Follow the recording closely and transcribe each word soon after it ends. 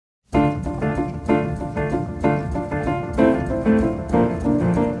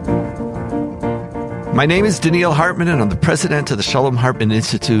My name is Donniel Hartman, and I'm the president of the Shalom Hartman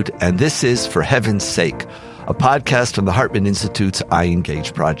Institute, and this is For Heaven's Sake, a podcast from the Hartman Institute's I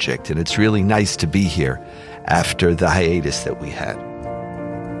Engage project, and it's really nice to be here after the hiatus that we had.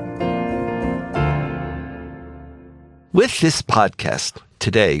 With this podcast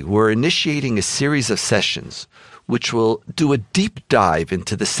today, we're initiating a series of sessions which will do a deep dive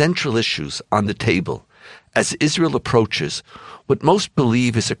into the central issues on the table as Israel approaches what most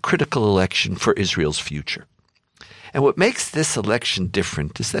believe is a critical election for Israel's future. And what makes this election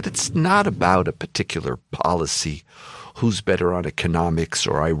different is that it's not about a particular policy, who's better on economics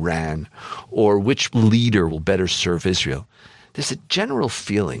or Iran, or which leader will better serve Israel. There's a general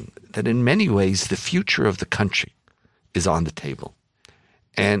feeling that in many ways the future of the country is on the table.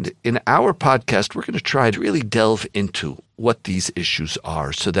 And in our podcast, we're going to try to really delve into what these issues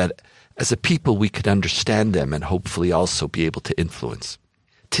are so that as a people we could understand them and hopefully also be able to influence.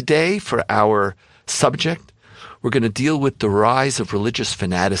 Today, for our subject, we're going to deal with the rise of religious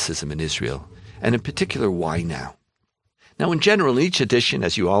fanaticism in Israel, and in particular, why now? Now, in general, in each edition,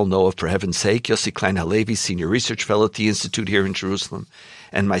 as you all know of For Heaven's Sake, Yossi Klein Halevi, Senior Research Fellow at the Institute here in Jerusalem,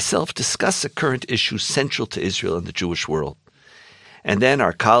 and myself discuss a current issue central to Israel and the Jewish world. And then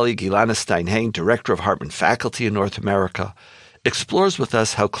our colleague Elana Stein Hain, Director of Hartman Faculty in North America, explores with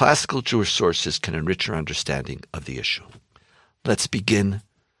us how classical Jewish sources can enrich our understanding of the issue. Let's begin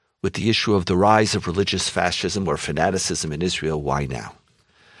with the issue of the rise of religious fascism or fanaticism in Israel. Why now?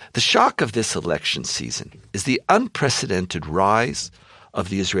 The shock of this election season is the unprecedented rise of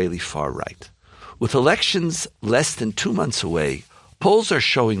the Israeli far right. With elections less than 2 months away, polls are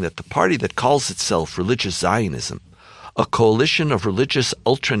showing that the party that calls itself Religious Zionism, a coalition of religious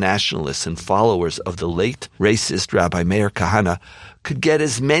ultra-nationalists and followers of the late racist Rabbi Meir Kahane, could get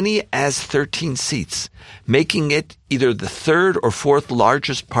as many as 13 seats, making it either the third or fourth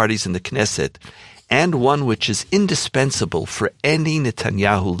largest parties in the Knesset, and one which is indispensable for any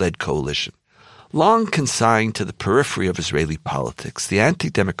Netanyahu-led coalition. Long consigned to the periphery of Israeli politics, the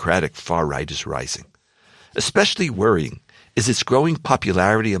anti-democratic far right is rising. Especially worrying is its growing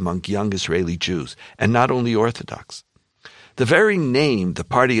popularity among young Israeli Jews, and not only Orthodox. The very name the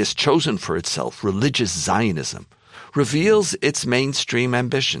party has chosen for itself, Religious Zionism, reveals its mainstream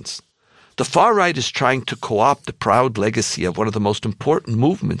ambitions. The far right is trying to co-opt the proud legacy of one of the most important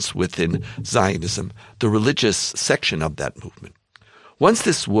movements within Zionism, the religious section of that movement. Once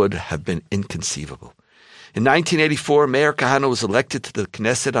this would have been inconceivable. In 1984, Meir Kahane was elected to the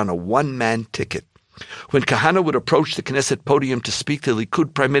Knesset on a one-man ticket. When Kahane would approach the Knesset podium to speak to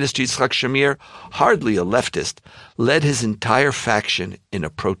Likud Prime Minister Yitzhak Shamir, hardly a leftist, led his entire faction in a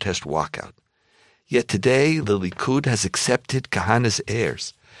protest walkout. Yet today, the Likud has accepted Kahane's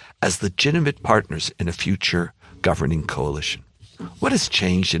heirs as legitimate partners in a future governing coalition. What has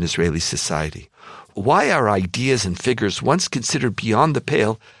changed in Israeli society? Why are ideas and figures once considered beyond the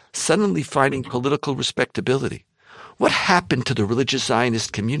pale suddenly finding political respectability? What happened to the religious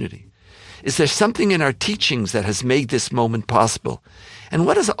Zionist community? Is there something in our teachings that has made this moment possible? And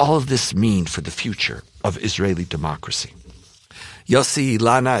what does all of this mean for the future of Israeli democracy? Yossi,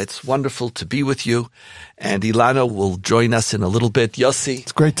 Elana, it's wonderful to be with you. And Elana will join us in a little bit. Yossi,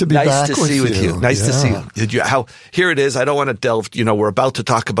 it's great to be back with you. Nice to see you. Here it is. I don't want to delve, we're about to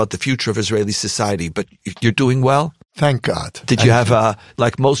talk about the future of Israeli society, but you're doing well? Thank God. Did you have,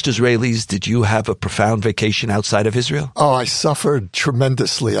 like most Israelis, did you have a profound vacation outside of Israel? Oh, I suffered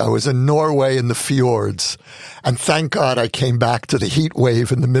tremendously. I was in Norway in the fjords, and thank God I came back to the heat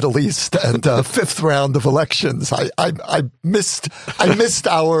wave in the Middle East and fifth round of elections. I missed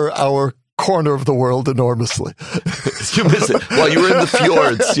our corner of the world enormously. You miss it. Well, you were in the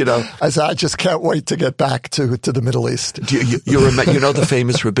fjords, As I just can't wait to get back to the Middle East. You know the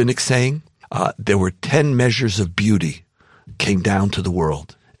famous rabbinic saying? There were 10 measures of beauty came down to the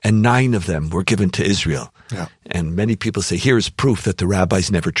world, and 9 of them were given to Israel. Yeah. And many people say, here is proof that the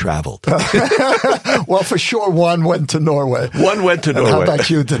rabbis never traveled. Well, for sure, one went to Norway. One went to Norway. How about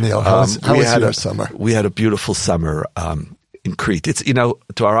you, Donniel? How was your summer? We had a beautiful summer in Crete. It's,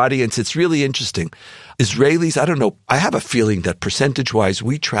 to our audience, it's really interesting. Israelis, I don't know, I have a feeling that percentage-wise,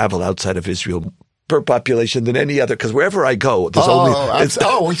 we travel outside of Israel per population than any other, because wherever I go, there's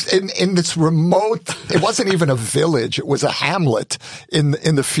in this remote, it wasn't even a village, it was a hamlet in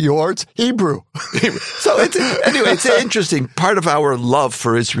the fjords, Hebrew. So it's interesting. Part of our love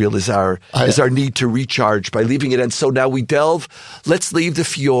for Israel is our need to recharge by leaving it. And so now let's leave the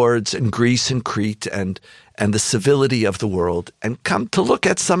fjords and Greece and Crete and the civility of the world and come to look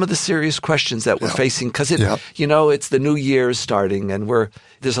at some of the serious questions that we're facing, because it's the new year is starting and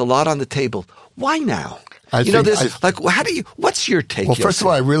there's a lot on the table. Why now? what's your take? Well, first of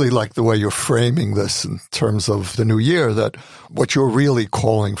all, I really like the way you're framing this in terms of the new year, that what you're really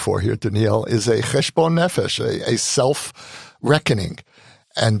calling for here, Donniel, is a cheshbon nefesh, a self-reckoning.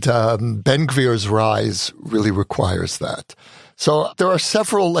 And Ben-Gvir's rise really requires that. So there are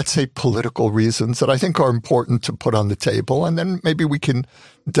several, let's say, political reasons that I think are important to put on the table. And then maybe we can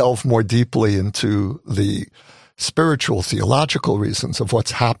delve more deeply into the spiritual, theological reasons of what's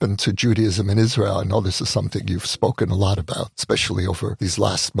happened to Judaism in Israel. I know this is something you've spoken a lot about, especially over these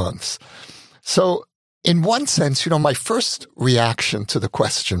last months. So in one sense, my first reaction to the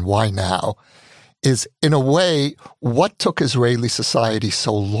question, why now, is in a way, what took Israeli society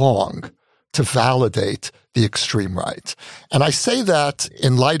so long to validate the extreme right? And I say that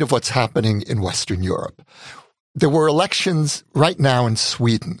in light of what's happening in Western Europe. There were elections right now in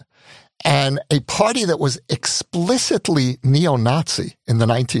Sweden, and a party that was explicitly neo-Nazi in the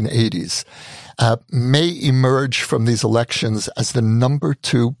 1980s may emerge from these elections as the number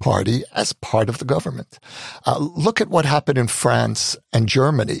 2 party as part of the government. Look at what happened in France and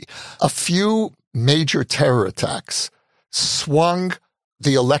Germany. A few major terror attacks swung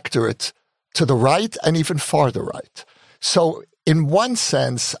the electorate to the right and even farther right. So in one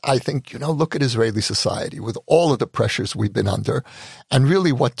sense, I think, look at Israeli society with all of the pressures we've been under and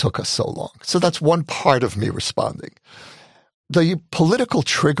really what took us so long. So that's one part of me responding. The political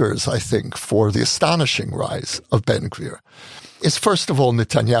triggers, I think, for the astonishing rise of Ben-Gvir is, first of all,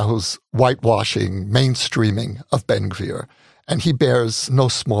 Netanyahu's whitewashing, mainstreaming of Ben-Gvir. And he bears no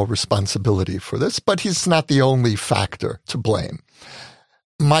small responsibility for this, but he's not the only factor to blame.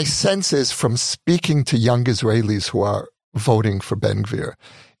 My sense is, from speaking to young Israelis who are voting for Ben-Gvir,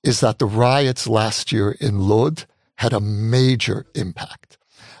 is that the riots last year in Lod had a major impact.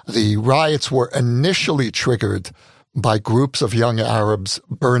 The riots were initially triggered by groups of young Arabs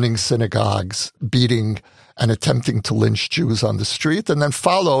burning synagogues, beating and attempting to lynch Jews on the street, and then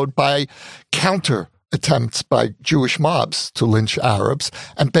followed by counter attempts by Jewish mobs to lynch Arabs.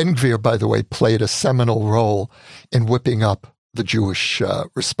 And Ben-Gvir, by the way, played a seminal role in whipping up the Jewish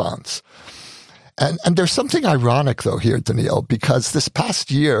response. And there's something ironic, though, here, Donniel, because this past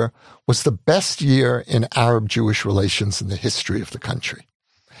year was the best year in Arab-Jewish relations in the history of the country.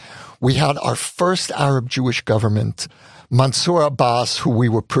 We had our first Arab-Jewish government. Mansour Abbas, who we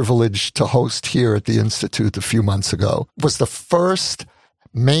were privileged to host here at the Institute a few months ago, was the first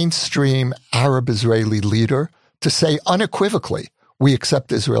mainstream Arab-Israeli leader to say unequivocally, we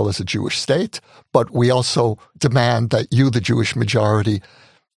accept Israel as a Jewish state, but we also demand that you, the Jewish majority,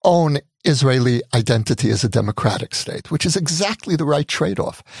 own Israeli identity as a democratic state, which is exactly the right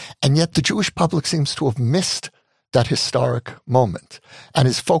trade-off. And yet the Jewish public seems to have missed that historic moment and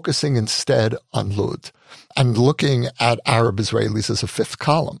is focusing instead on Lod and looking at Arab Israelis as a fifth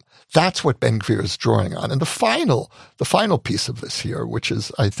column. That's what Ben-Gvir is drawing on. And the final piece of this here, which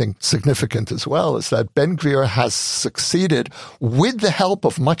is, I think, significant as well, is that Ben-Gvir has succeeded, with the help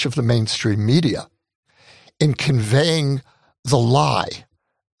of much of the mainstream media, in conveying the lie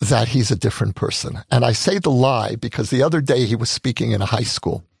that he's a different person. And I say the lie because the other day he was speaking in a high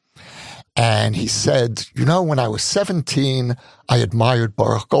school. And he said, when I was 17, I admired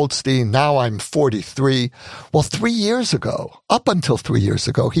Baruch Goldstein. Now I'm 43. Well, 3 years ago, up until 3 years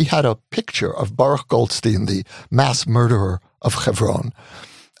ago, he had a picture of Baruch Goldstein, the mass murderer of Hebron,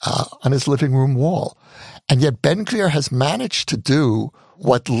 on his living room wall. And yet Ben-Gvir has managed to do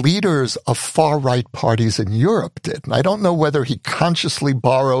what leaders of far-right parties in Europe did. And I don't know whether he consciously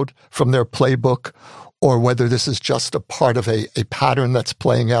borrowed from their playbook or whether this is just a part of a pattern that's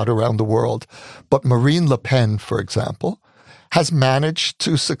playing out around the world. But Marine Le Pen, for example, has managed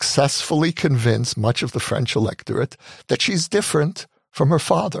to successfully convince much of the French electorate that she's different from her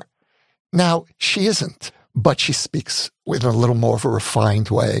father. Now, she isn't, but she speaks in a little more of a refined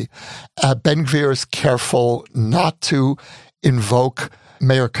way. Ben-Gvir is careful not to invoke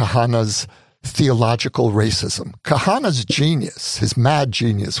Meir Kahane's theological racism. Kahane's genius, his mad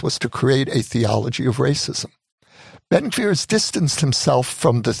genius, was to create a theology of racism. Ben-Gvir has distanced himself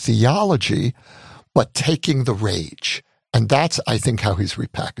from the theology, but taking the rage. And that's, I think, how he's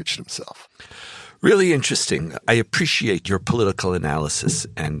repackaged himself. Really interesting. I appreciate your political analysis,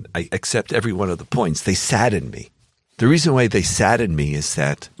 and I accept every one of the points. They sadden me. The reason why they sadden me is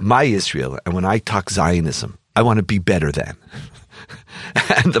that my Israel, and when I talk Zionism, I want to be better than.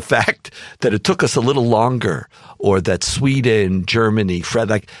 And the fact that it took us a little longer, or that Sweden, Germany,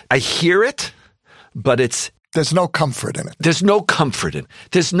 I hear it, but there's no comfort in it. There's no comfort in it.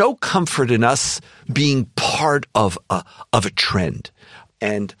 There's no comfort in us being part of a trend.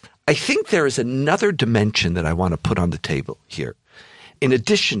 And I think there is another dimension that I want to put on the table here. in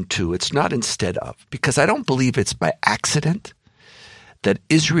addition to, it's not instead of, because I don't believe it's by accident that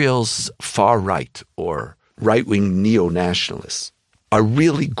Israel's far right or right-wing neo-nationalists are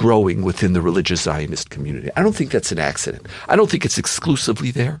really growing within the religious Zionist community. I don't think that's an accident. I don't think it's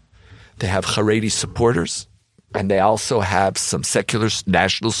exclusively there. They have Haredi supporters, and they also have some secular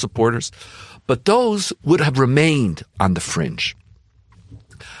national supporters, but those would have remained on the fringe.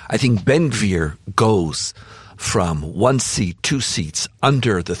 I think Ben-Gvir goes from 1 seat, 2 seats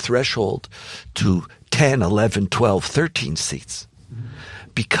under the threshold to 10, 11, 12, 13 seats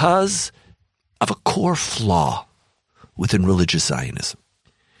because of a core flaw within religious Zionism.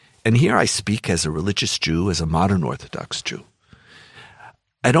 And here I speak as a religious Jew, as a modern Orthodox Jew.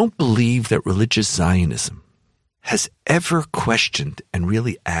 I don't believe that religious Zionism has ever questioned and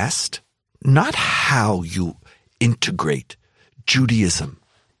really asked not how you integrate Judaism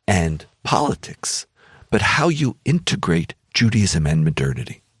and politics, but how you integrate Judaism and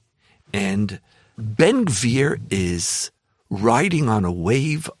modernity. And Ben-Gvir is riding on a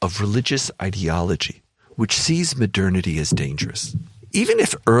wave of religious ideology which sees modernity as dangerous. Even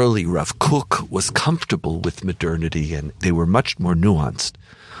if early Rav Kook was comfortable with modernity and they were much more nuanced,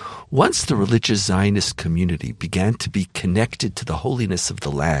 once the religious Zionist community began to be connected to the holiness of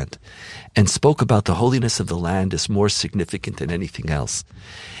the land and spoke about the holiness of the land as more significant than anything else,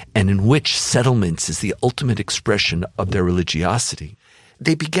 and in which settlements is the ultimate expression of their religiosity,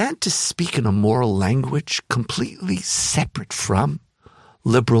 they began to speak in a moral language completely separate from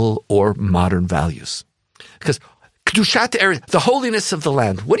liberal or modern values. Because Kedushat Eretz, the holiness of the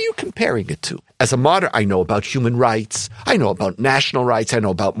land, what are you comparing it to? As a modern, I know about human rights, I know about national rights, I know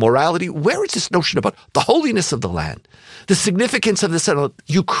about morality. Where is this notion about the holiness of the land? The significance of this?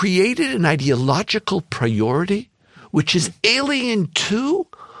 You created an ideological priority which is alien to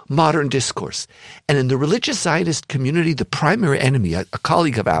modern discourse. And in the religious Zionist community, the primary enemy, a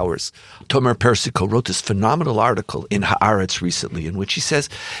colleague of ours, Tomer Persico, wrote this phenomenal article in Haaretz recently in which he says,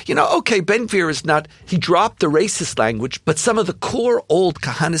 okay, Ben-Gvir is not, he dropped the racist language, but some of the core old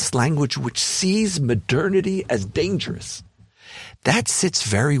Kahanist language which sees modernity as dangerous, that sits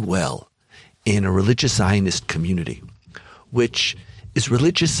very well in a religious Zionist community, which is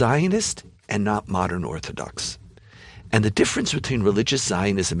religious Zionist and not modern Orthodox. And the difference between religious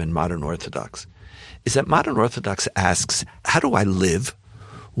Zionism and modern Orthodox is that modern Orthodox asks, how do I live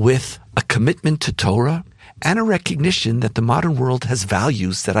with a commitment to Torah and a recognition that the modern world has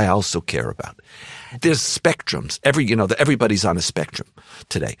values that I also care about? There's spectrums. Everybody's on a spectrum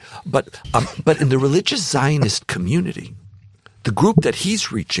today. But in the religious Zionist community, the group that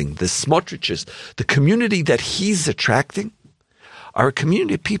he's reaching, the Smotriches, the community that he's attracting, are a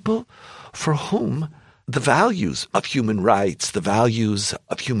community of people for whom the values of human rights, the values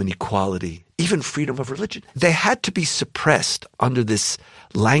of human equality, even freedom of religion, they had to be suppressed under this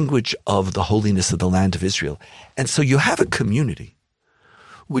language of the holiness of the land of Israel. And so you have a community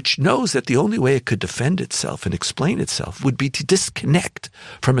which knows that the only way it could defend itself and explain itself would be to disconnect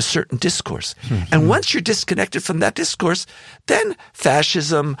from a certain discourse. Mm-hmm. And once you're disconnected from that discourse, then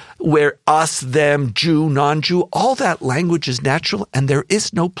fascism, where us, them, Jew, non-Jew, all that language is natural, and there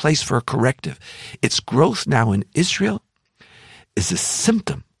is no place for a corrective. Its growth now in Israel is a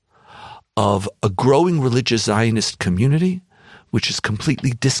symptom of a growing religious Zionist community which is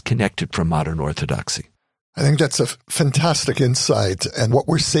completely disconnected from modern orthodoxy. I think that's a fantastic insight. And what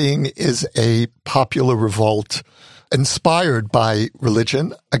we're seeing is a popular revolt inspired by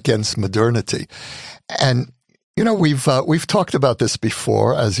religion against modernity. And, we've talked about this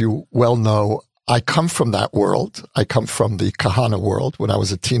before. As you well know, I come from that world. I come from the Kahane world. When I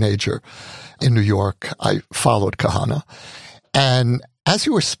was a teenager in New York, I followed Kahane. And as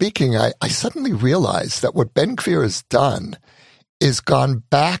you were speaking, I suddenly realized that what Ben-Gvir has done is gone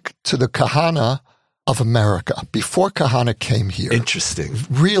back to the Kahane of America, before Kahane came here. Interesting.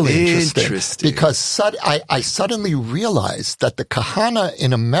 Really interesting. Because I suddenly realized that the Kahane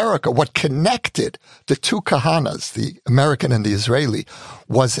in America, what connected the two Kahanas, the American and the Israeli,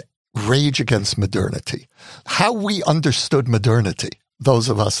 was rage against modernity. How we understood modernity, those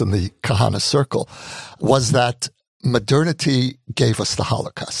of us in the Kahane circle, was that modernity gave us the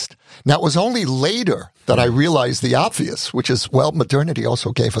Holocaust. Now, it was only later that I realized the obvious, which is, modernity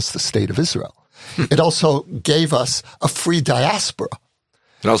also gave us the state of Israel. It also gave us a free diaspora.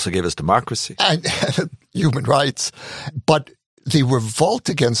 It also gave us democracy. And human rights. But the revolt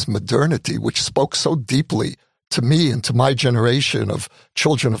against modernity, which spoke so deeply to me and to my generation of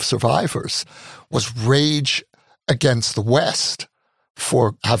children of survivors, was rage against the West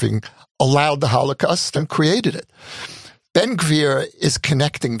for having allowed the Holocaust and created it. Ben-Gvir is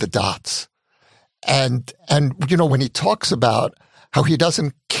connecting the dots. And when he talks about how he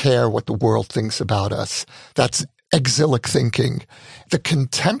doesn't care what the world thinks about us. That's exilic thinking. The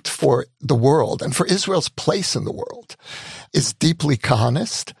contempt for the world and for Israel's place in the world is deeply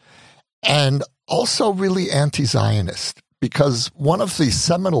Kahanist and also really anti-Zionist, because one of the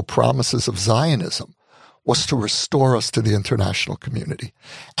seminal promises of Zionism was to restore us to the international community.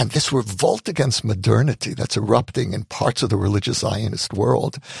 And this revolt against modernity that's erupting in parts of the religious Zionist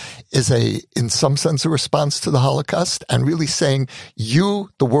world is in some sense, a response to the Holocaust, and really saying,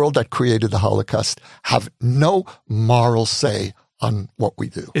 you, the world that created the Holocaust, have no moral say on what we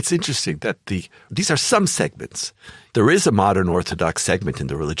do. It's interesting that these are some segments. There is a modern Orthodox segment in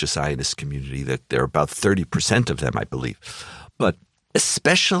the religious Zionist community that there are about 30% of them, I believe. But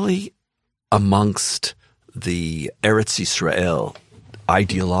especially amongst the Eretz Yisrael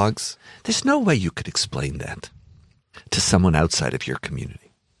ideologues, there's no way you could explain that to someone outside of your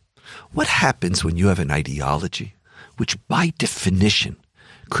community. What happens when you have an ideology which by definition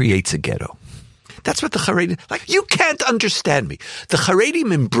creates a ghetto? That's what the Haredim, you can't understand me. The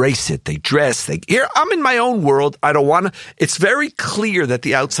Haredim embrace it. They dress. Here, I'm in my own world. I don't want to. It's very clear that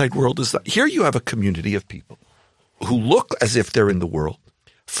the outside world is not. Here you have a community of people who look as if they're in the world,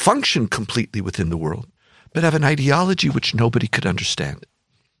 function completely within the world, but have an ideology which nobody could understand.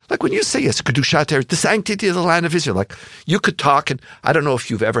 Like when you say, yes, Kedushat, the sanctity of the land of Israel, you could talk, and I don't know if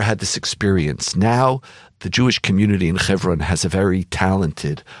you've ever had this experience. Now, the Jewish community in Hebron has a very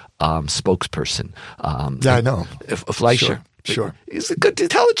talented spokesperson. I know. Fleischer. Sure. He's a good,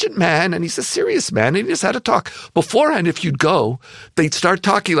 intelligent man, and he's a serious man, and he knows how to talk. Beforehand, if you'd go, they'd start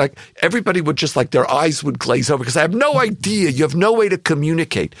talking everybody would just their eyes would glaze over because I have no idea. You have no way to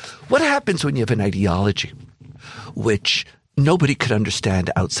communicate. What happens when you have an ideology which nobody could understand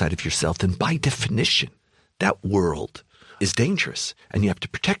outside of yourself? Then by definition, that world is dangerous, and you have to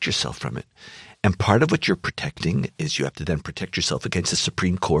protect yourself from it. And part of what you're protecting is you have to then protect yourself against the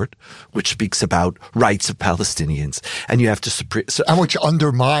Supreme Court, which speaks about rights of Palestinians. And you have to... and which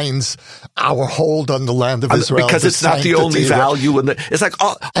undermines our hold on the land of Israel. Because it's not the only value. And it's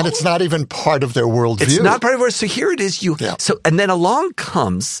and it's not even part of their worldview. It's not part of it. So here it is. And then along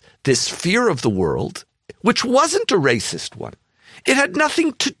comes this fear of the world, which wasn't a racist one. It had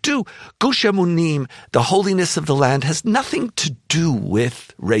nothing to do. Gush Emunim, the holiness of the land, has nothing to do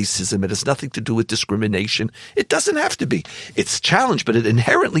with racism. It has nothing to do with discrimination. It doesn't have to be. It's challenged, but it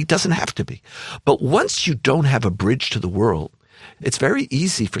inherently doesn't have to be. But once you don't have a bridge to the world, it's very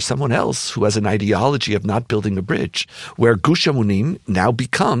easy for someone else who has an ideology of not building a bridge, where Gush Emunim now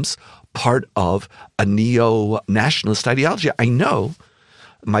becomes part of a neo-nationalist ideology. I know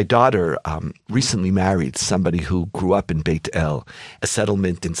my daughter recently married somebody who grew up in Beit El, a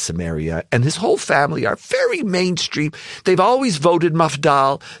settlement in Samaria, and his whole family are very mainstream. They've always voted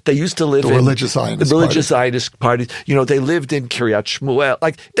Mafdal. They used to live in religious Zionist parties. They lived in Kiryat Shmuel.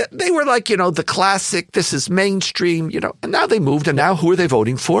 They were the classic, this is mainstream, and now they moved, and now who are they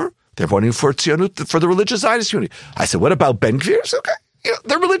voting for? They're voting for Tzionut, for the religious Zionist community. I said, what about Ben-Gvir? Okay,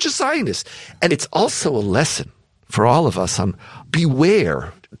 they're religious Zionists. And it's also a lesson for all of us on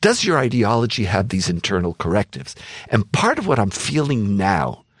beware. Does your ideology have these internal correctives? And part of what I'm feeling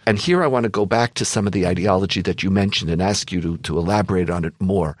now, and here I want to go back to some of the ideology that you mentioned and ask you to elaborate on it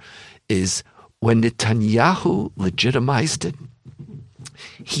more, is when Netanyahu legitimized it,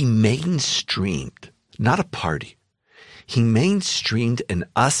 he mainstreamed, not a party, he mainstreamed an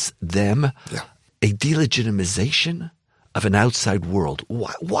us, them, a delegitimization of an outside world.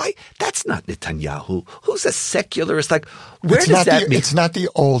 Why? That's not Netanyahu. Who's a secularist? Where does that mean? It's not the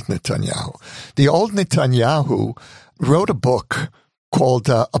old Netanyahu. The old Netanyahu wrote a book called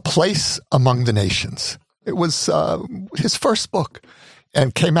A Place Among the Nations. It was his first book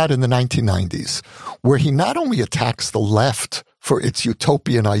and came out in the 1990s, where he not only attacks the left for its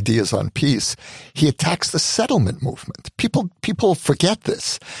utopian ideas on peace, he attacks the settlement movement. People forget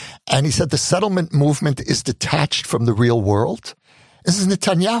this. And he said the settlement movement is detached from the real world. This is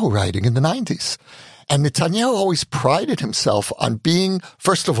Netanyahu writing in the 90s. And Netanyahu always prided himself on being,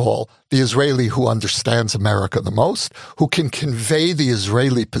 first of all, the Israeli who understands America the most, who can convey the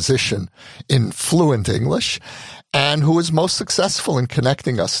Israeli position in fluent English, and who is most successful in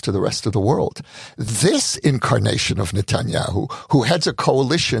connecting us to the rest of the world. This incarnation of Netanyahu, who heads a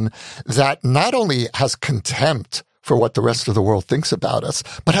coalition that not only has contempt for what the rest of the world thinks about us,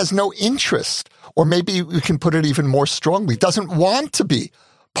 but has no interest, or maybe we can put it even more strongly, doesn't want to be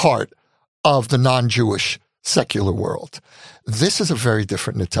part of the non-Jewish secular world. This is a very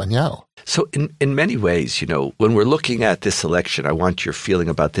different Netanyahu. So in many ways, when we're looking at this election, I want your feeling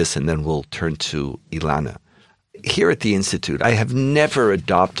about this, and then we'll turn to Elana. Here at the Institute, I have never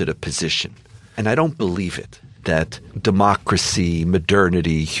adopted a position, and I don't believe it, that democracy,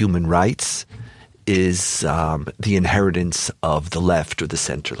 modernity, human rights is the inheritance of the left or the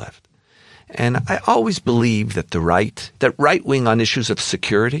center left. And I always believe that that right wing on issues of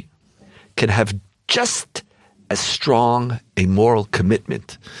security can have just as strong a moral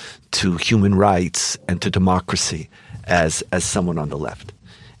commitment to human rights and to democracy as someone on the left.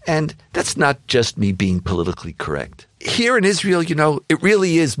 And that's not just me being politically correct. Here in Israel, it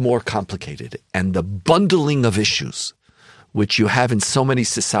really is more complicated. And the bundling of issues, which you have in so many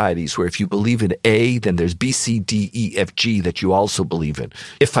societies, where if you believe in A, then there's B, C, D, E, F, G that you also believe in.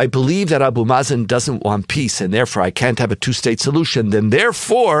 If I believe that Abu Mazen doesn't want peace and therefore I can't have a two-state solution, then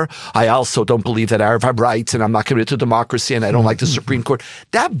therefore I also don't believe that Arabs have rights and I'm not committed to democracy and I don't like the Supreme Court.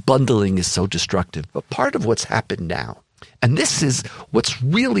 That bundling is so destructive. But part of what's happened now, and this is what's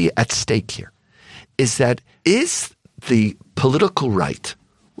really at stake here, is the political right,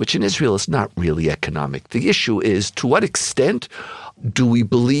 which in Israel is not really economic. The issue is, to what extent do we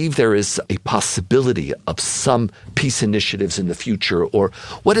believe there is a possibility of some peace initiatives in the future, or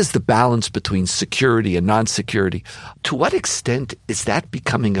what is the balance between security and non-security? To what extent is that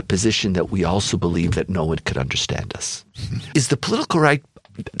becoming a position that we also believe that no one could understand us? Is the political right,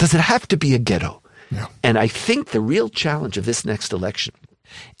 does it have to be a ghetto? Yeah. And I think the real challenge of this next election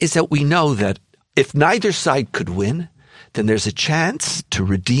is that we know that if neither side could win, then there's a chance to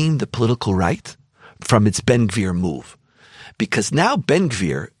redeem the political right from its Ben-Gvir move. Because now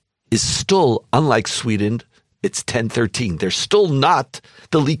Ben-Gvir is still, unlike Sweden, it's 10-13. They're still not,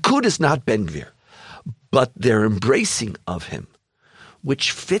 the Likud is not Ben-Gvir, but they're embracing of him,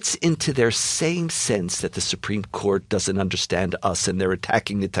 which fits into their same sense that the Supreme Court doesn't understand us and they're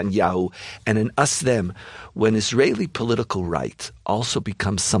attacking Netanyahu. And in us-them, when Israeli political right also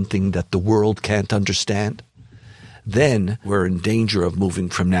becomes something that the world can't understand, then we're in danger of moving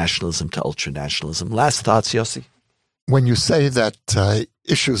from nationalism to ultra-nationalism. Last thoughts, Yossi? When you say that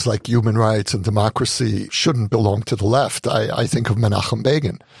issues like human rights and democracy shouldn't belong to the left, I think of Menachem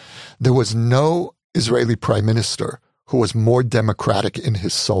Begin. There was no Israeli prime minister who was more democratic in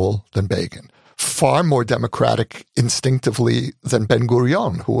his soul than Begin, far more democratic instinctively than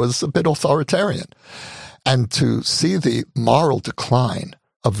Ben-Gurion, who was a bit authoritarian. And to see the moral decline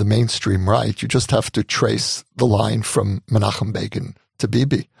of the mainstream right, you just have to trace the line from Menachem Begin to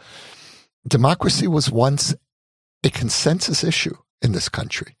Bibi. Democracy was once a consensus issue in this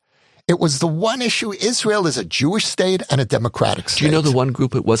country. It was the one issue. Israel is a Jewish state and a democratic state. Do you know the one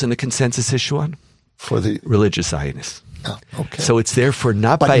group it wasn't a consensus issue on? For the Religious Zionists. Oh, okay. So it's therefore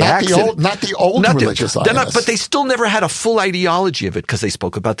not but by not accident. Not the old religious Zionists. But they still never had a full ideology of it because they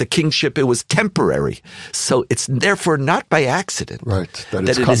spoke about the kingship. It was temporary. So it's therefore not by accident. Right. That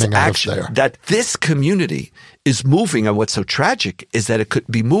it's coming out of there. That this community is moving, and what's so tragic is that it could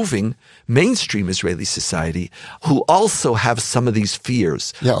be moving mainstream Israeli society who also have some of these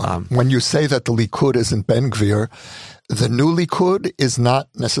fears. Yeah. When you say that the Likud isn't Ben-Gvir, the new Likud is not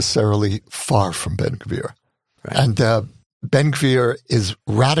necessarily far from Ben-Gvir. Right. And Ben-Gvir is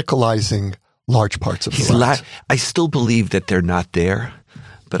radicalizing large parts of the right. I still believe that they're not there,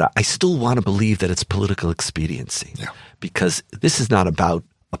 but I still want to believe that it's political expediency. Yeah. Because this is not about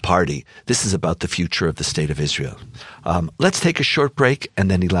a party. This is about the future of the state of Israel. Let's take a short break, and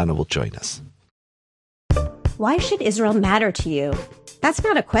then Elana will join us. Why should Israel matter to you? That's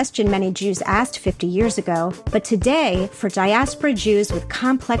not a question many Jews asked 50 years ago, but today, for diaspora Jews with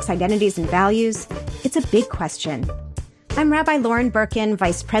complex identities and values, it's a big question. I'm Rabbi Lauren Birkin,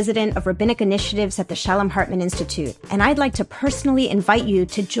 Vice President of Rabbinic Initiatives at the Shalom Hartman Institute, and I'd like to personally invite you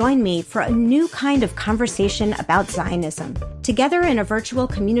to join me for a new kind of conversation about Zionism. Together in a virtual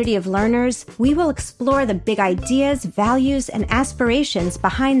community of learners, we will explore the big ideas, values, and aspirations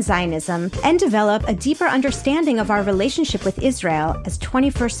behind Zionism and develop a deeper understanding of our relationship with Israel as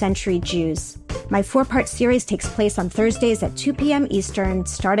 21st century Jews. My 4-part series takes place on Thursdays at 2 p.m. Eastern,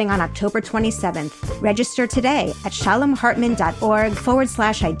 starting on October 27th. Register today at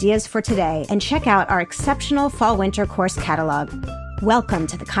shalomhartman.org/ideas for today and check out our exceptional fall-winter course catalog. Welcome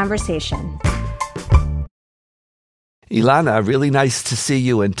to the conversation. Elana, really nice to see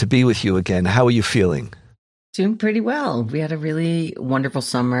you and to be with you again. How are you feeling? Doing pretty well. We had a really wonderful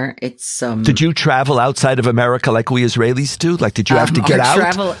summer. It's Did you travel outside of America like we Israelis do? Like, did you have to get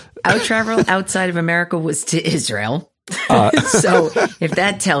out? Our travel outside of America was to Israel. So if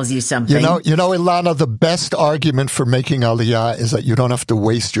that tells you something. You know, Elana, the best argument for making Aliyah is that you don't have to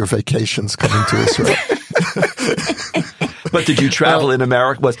waste your vacations coming to Israel. But did you travel in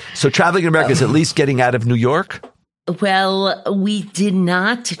America? So traveling in America is at least getting out of New York? Well, we did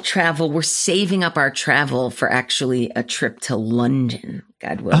not travel. We're saving up our travel for actually a trip to London.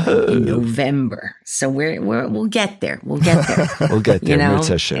 God willing, in November. So we'll get there. We'll get there. We'll get there.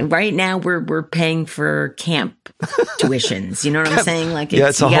 And right now we're paying for camp tuitions. You know what I'm saying? Like,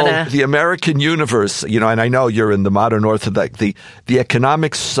 it's the American universe. And I know you're in the modern Orthodox, the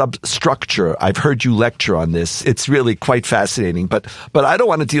economic substructure. I've heard you lecture on this. It's really quite fascinating. But I don't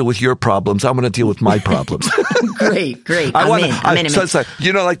want to deal with your problems. I want to deal with my problems. Great. I'm in. So it's like,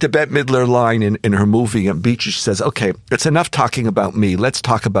 like the Bette Midler line in her movie on Beach. She says, "Okay, it's enough talking about me. Let's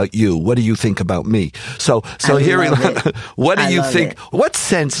talk about you. What do you think about me?" So here, what do you think? What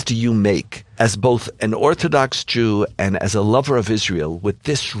sense do you make as both an Orthodox Jew and as a lover of Israel with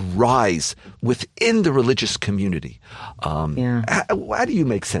this rise within the religious community? How do you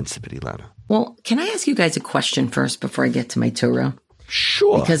make sense of it, Elana? Well, can I ask you guys a question first before I get to my Torah?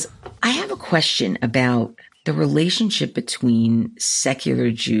 Sure. Because I have a question about the relationship between secular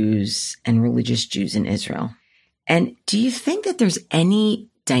Jews and religious Jews in Israel. And do you think that there's any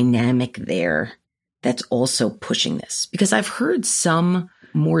dynamic there that's also pushing this? Because I've heard some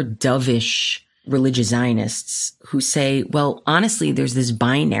more dovish religious Zionists who say, well, honestly, there's this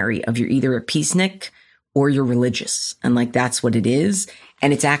binary of you're either a peacenik or you're religious. And that's what it is.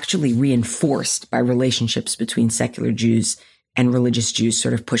 And it's actually reinforced by relationships between secular Jews and religious Jews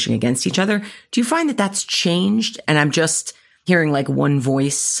sort of pushing against each other. Do you find that that's changed? And I'm just hearing one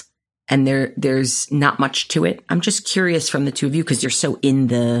voice and there's not much to it. I'm just curious from the two of you because you're so in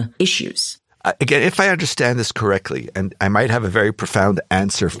the issues. Again, if I understand this correctly, and I might have a very profound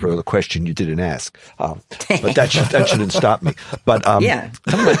answer for the question you didn't ask, but that shouldn't stop me. But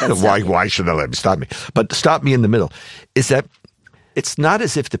why should that let me stop me? But stop me in the middle. Is that it's not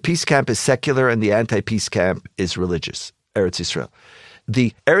as if the peace camp is secular and the anti-peace camp is religious. Eretz Yisrael.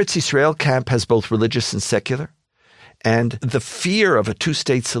 The Eretz Yisrael camp has both religious and secular, and the fear of a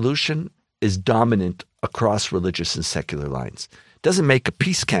two-state solution is dominant across religious and secular lines. Doesn't make a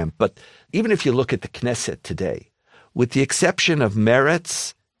peace camp, but even if you look at the Knesset today, with the exception of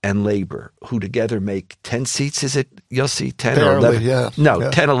Meretz and Labor, who together make 10 seats, is it, Yossi? 10 Barely, or 11? Yeah.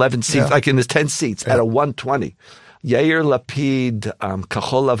 No, 10, 11 seats, in the 10 seats out of 120. Yair Lapid,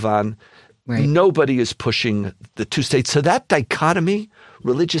 Kahol Lavan, right. Nobody is pushing the two states. So that dichotomy,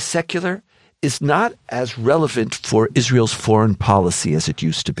 religious, secular, is not as relevant for Israel's foreign policy as it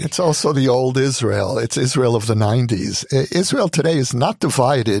used to be. It's also the old Israel. It's Israel of the 90s. Israel today is not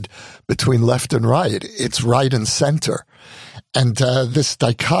divided between left and right. It's right and center. And this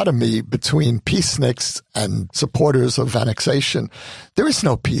dichotomy between peaceniks and supporters of annexation, there is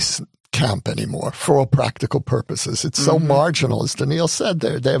no peace camp anymore for all practical purposes. It's so marginal, as Donniel said.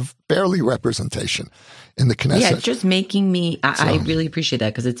 They have barely representation in the Knesset. Yeah, it's just making me, I really appreciate that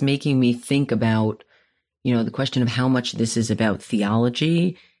because it's making me think about, the question of how much this is about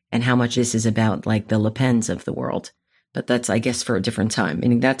theology and how much this is about the Le Pens of the world. But that's, I guess, for a different time. I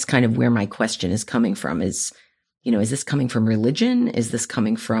mean, that's kind of where my question is coming from is this coming from religion? Is this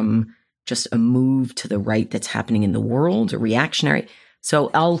coming from just a move to the right that's happening in the world, a reactionary?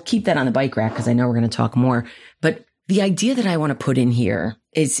 So I'll keep that on the bike rack because I know we're going to talk more. But the idea that I want to put in here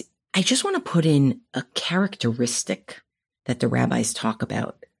is I just want to put in a characteristic that the rabbis talk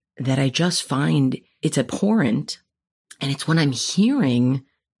about that I just find it's abhorrent. And it's what I'm hearing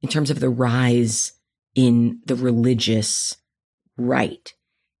in terms of the rise in the religious right.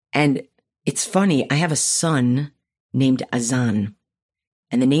 And it's funny. I have a son named Azan.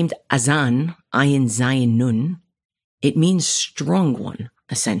 And the name Azan, Ayin Zayin Nun, it means strong one,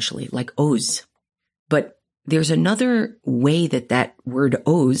 essentially, like Oz. But there's another way that word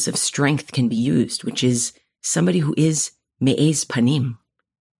Oz of strength can be used, which is somebody who is me'ez panim,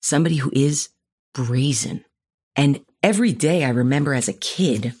 somebody who is brazen. And every day I remember as a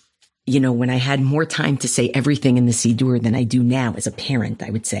kid, when I had more time to say everything in the Siddur than I do now as a parent, I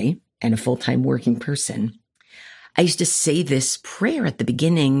would say, and a full-time working person, I used to say this prayer at the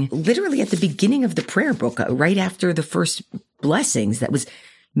beginning, literally at the beginning of the prayer book, right after the first blessings. That was,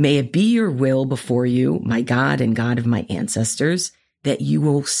 may it be your will before you, my God and God of my ancestors, that you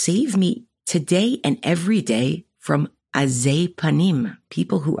will save me today and every day from azei panim,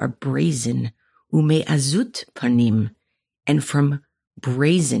 people who are brazen, ume azut panim, and from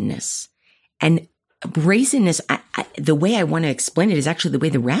brazenness. And brazenness, the way I want to explain it is actually the way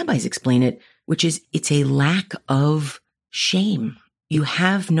the rabbis explain it, which is it's a lack of shame. You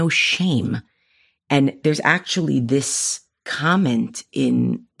have no shame. And there's actually this comment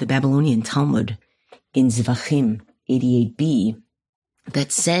in the Babylonian Talmud in Zvachim 88b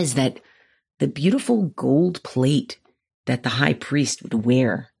that says that the beautiful gold plate that the high priest would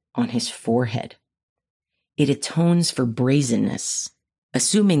wear on his forehead, it atones for brazenness,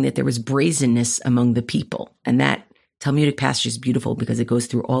 assuming that there was brazenness among the people. And that Talmudic passage is beautiful because it goes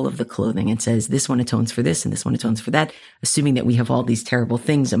through all of the clothing and says this one atones for this and this one atones for that, assuming that we have all these terrible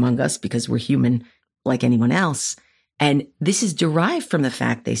things among us because we're human like anyone else. And this is derived from the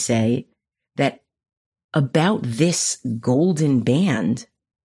fact, they say, that about this golden band,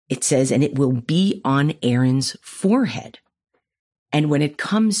 it says, and it will be on Aaron's forehead. And when it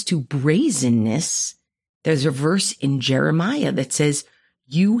comes to brazenness, there's a verse in Jeremiah that says,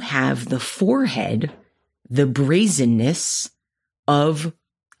 you have the forehead, the brazenness of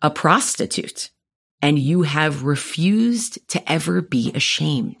a prostitute, and you have refused to ever be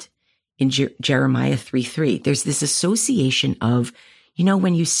ashamed. In Jeremiah 3:3, there's this association of,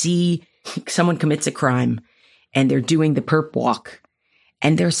 when you see someone commits a crime and they're doing the perp walk,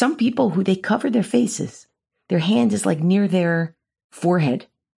 and there are some people who they cover their faces. Their hand is like near their forehead.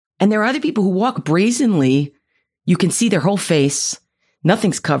 And there are other people who walk brazenly. You can see their whole face.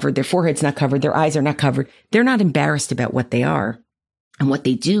 Nothing's covered. Their forehead's not covered. Their eyes are not covered. They're not embarrassed about what they are and what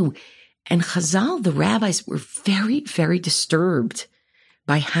they do. And Chazal, the rabbis, were very, very disturbed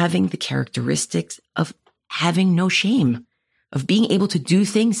by having the characteristics of having no shame, of being able to do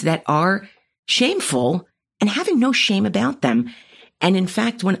things that are shameful and having no shame about them. And in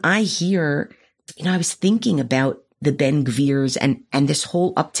fact, when I hear, I was thinking about the Ben-Gvirs and this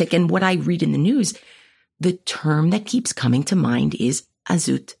whole uptick and what I read in the news, the term that keeps coming to mind is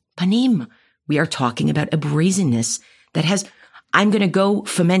azut panim. We are talking about a brazenness that has, I'm going to go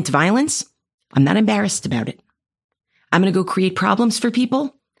foment violence. I'm not embarrassed about it. I'm going to go create problems for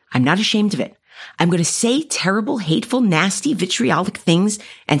people. I'm not ashamed of it. I'm going to say terrible, hateful, nasty, vitriolic things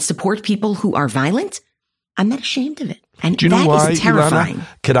and support people who are violent. I'm not ashamed of it. And do you know why, is terrifying.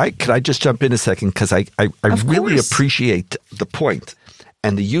 Ilana? Could I just jump in a second? Because I really appreciate the point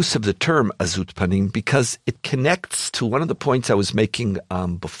and the use of the term azut panim, because it connects to one of the points I was making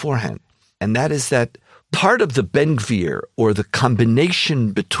beforehand. And that is that part of the Ben-Gvir, or the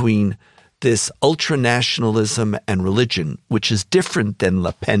combination between this ultra-nationalism and religion, which is different than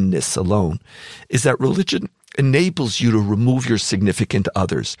Le Pen-ness alone, is that religion enables you to remove your significant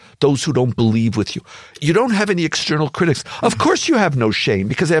others, those who don't believe with you. You don't have any external critics. Of course you have no shame,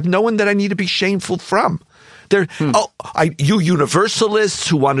 because I have no one that I need to be shameful from. You universalists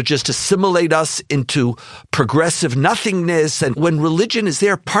who want to just assimilate us into progressive nothingness. And when religion is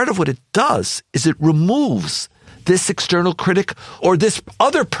there, part of what it does is it removes this external critic or this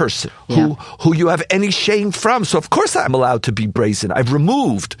other person who you have any shame from. So of course I'm allowed to be brazen. I've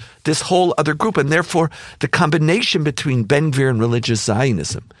removed this whole other group. And therefore the combination between Ben-Gvir and religious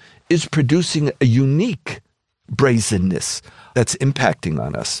Zionism is producing a unique brazenness that's impacting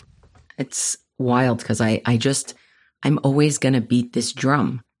on us. It's wild because I'm always going to beat this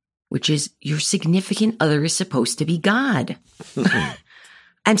drum, which is your significant other is supposed to be God.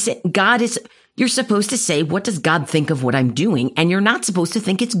 I'm saying you're supposed to say, what does God think of what I'm doing? And you're not supposed to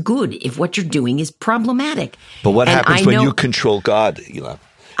think it's good if what you're doing is problematic. But what happens when you control God, Elana?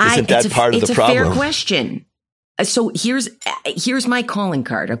 Isn't that part of the problem? It's a fair question. So here's my calling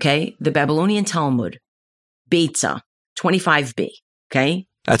card, okay? The Babylonian Talmud, Beitza, 25b, okay?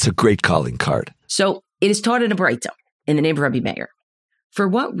 That's a great calling card. So it is taught in a Breita in the name of Rabbi Meir. For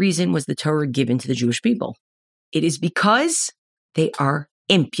what reason was the Torah given to the Jewish people? It is because they are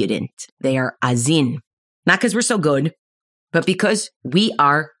impudent. They are azin. Not because we're so good, but because we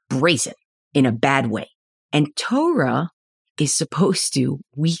are brazen in a bad way. And Torah is supposed to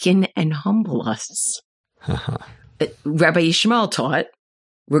weaken and humble us. Rabbi Yishmael taught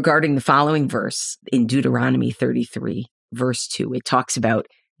regarding the following verse in Deuteronomy 33, verse 2. It talks about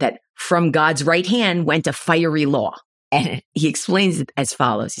that from God's right hand went a fiery law. And he explains it as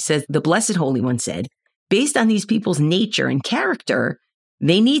follows. He says, the Blessed Holy One said, based on these people's nature and character,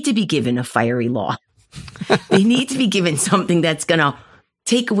 they need to be given a fiery law. They need to be given something that's going to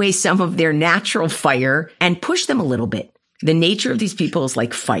take away some of their natural fire and push them a little bit. The nature of these people is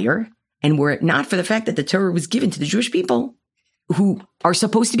like fire. And were it not for the fact that the Torah was given to the Jewish people who are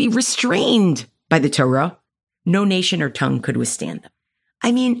supposed to be restrained by the Torah, no nation or tongue could withstand them.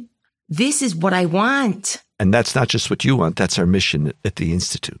 I mean, this is what I want. And that's not just what you want. That's our mission at the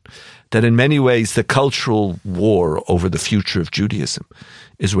Institute. That in many ways, the cultural war over the future of Judaism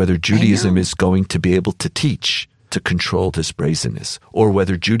is whether Judaism is going to be able to teach to control this brazenness, or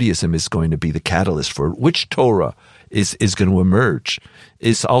whether Judaism is going to be the catalyst for which Torah is going to emerge,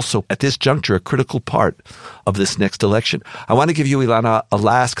 is also at this juncture a critical part of this next election. I want to give you, Ilana, a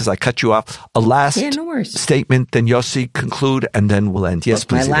last, because I cut you off, a last statement, then Yossi conclude, and then we'll end. Yes,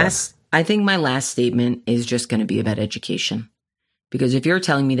 please. I think my last statement is just going to be about education. Because if you're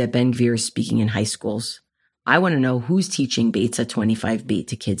telling me that Ben-Gvir is speaking in high schools, I want to know who's teaching Beitza 25b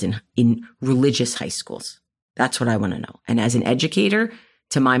to kids in religious high schools. That's what I want to know. And as an educator,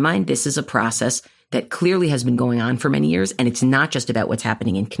 to my mind, this is a process that clearly has been going on for many years. And it's not just about what's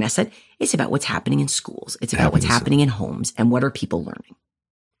happening in Knesset. It's about what's happening in schools. It's about what's happening in homes and what are people learning.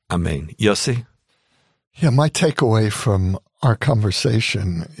 Amen. Yossi? Yeah, my takeaway from our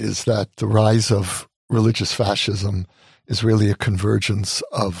conversation is that the rise of religious fascism is really a convergence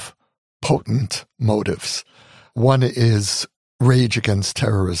of potent motives. One is rage against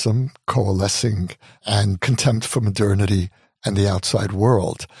terrorism, coalescing, and contempt for modernity and the outside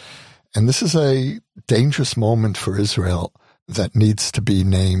world. And this is a dangerous moment for Israel that needs to be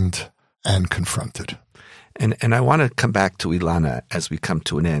named and confronted. And I want to come back to Elana as we come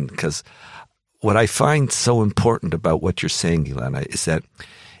to an end, because what I find so important about what you're saying, Elana, is that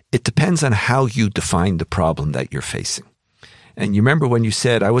it depends on how you define the problem that you're facing. And you remember when you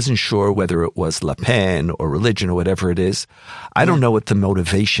said, I wasn't sure whether it was Le Pen or religion or whatever it is. I don't know what the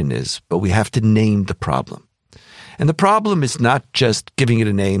motivation is, but we have to name the problem. And the problem is not just giving it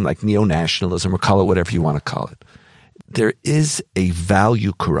a name like neo-nationalism or call it whatever you want to call it. There is a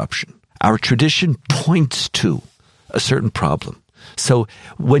value corruption. Our tradition points to a certain problem. So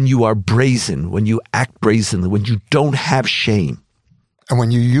when you are brazen, when you act brazenly, when you don't have shame, and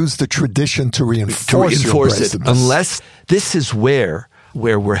when you use the tradition to reinforce it, unless this is where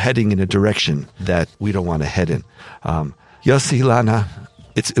we're heading in a direction that we don't want to head in. Yossi, Elana,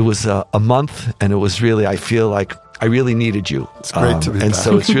 it was a month, and it was really, I feel like I really needed you. It's great to be and back.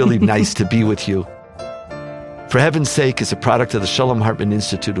 So it's really nice to be with you. For Heaven's Sake is a product of the Shalom Hartman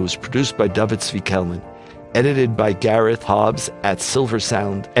Institute. It was produced by David Zvi Kelman, edited by Gareth Hobbs at Silver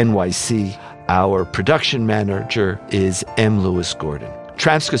Sound NYC. Our production manager is M. Lewis Gordon.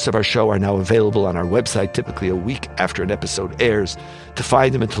 Transcripts of our show are now available on our website, typically a week after an episode airs. To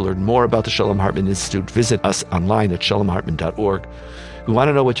find them and to learn more about the Shalom Hartman Institute, visit us online at shalomhartman.org. We want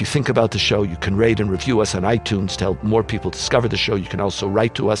to know what you think about the show. You can rate and review us on iTunes to help more people discover the show. You can also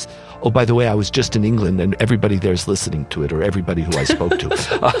write to us. Oh, by the way, I was just in England, and everybody there is listening to it, or everybody who I spoke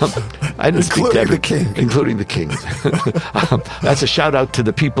to. I didn't speak to the king. Including the king. That's a shout-out to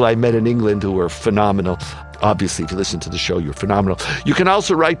the people I met in England who were phenomenal. Obviously, if you listen to the show, you're phenomenal. You can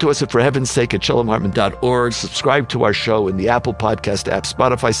also write to us at For Heaven's Sake at shalomhartman.org. Subscribe to our show in the Apple Podcast app,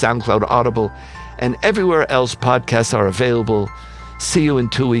 Spotify, SoundCloud, Audible, and everywhere else podcasts are available. See you in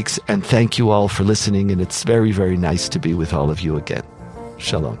 2 weeks, and thank you all for listening, and it's very, very nice to be with all of you again.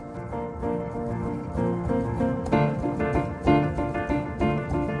 Shalom.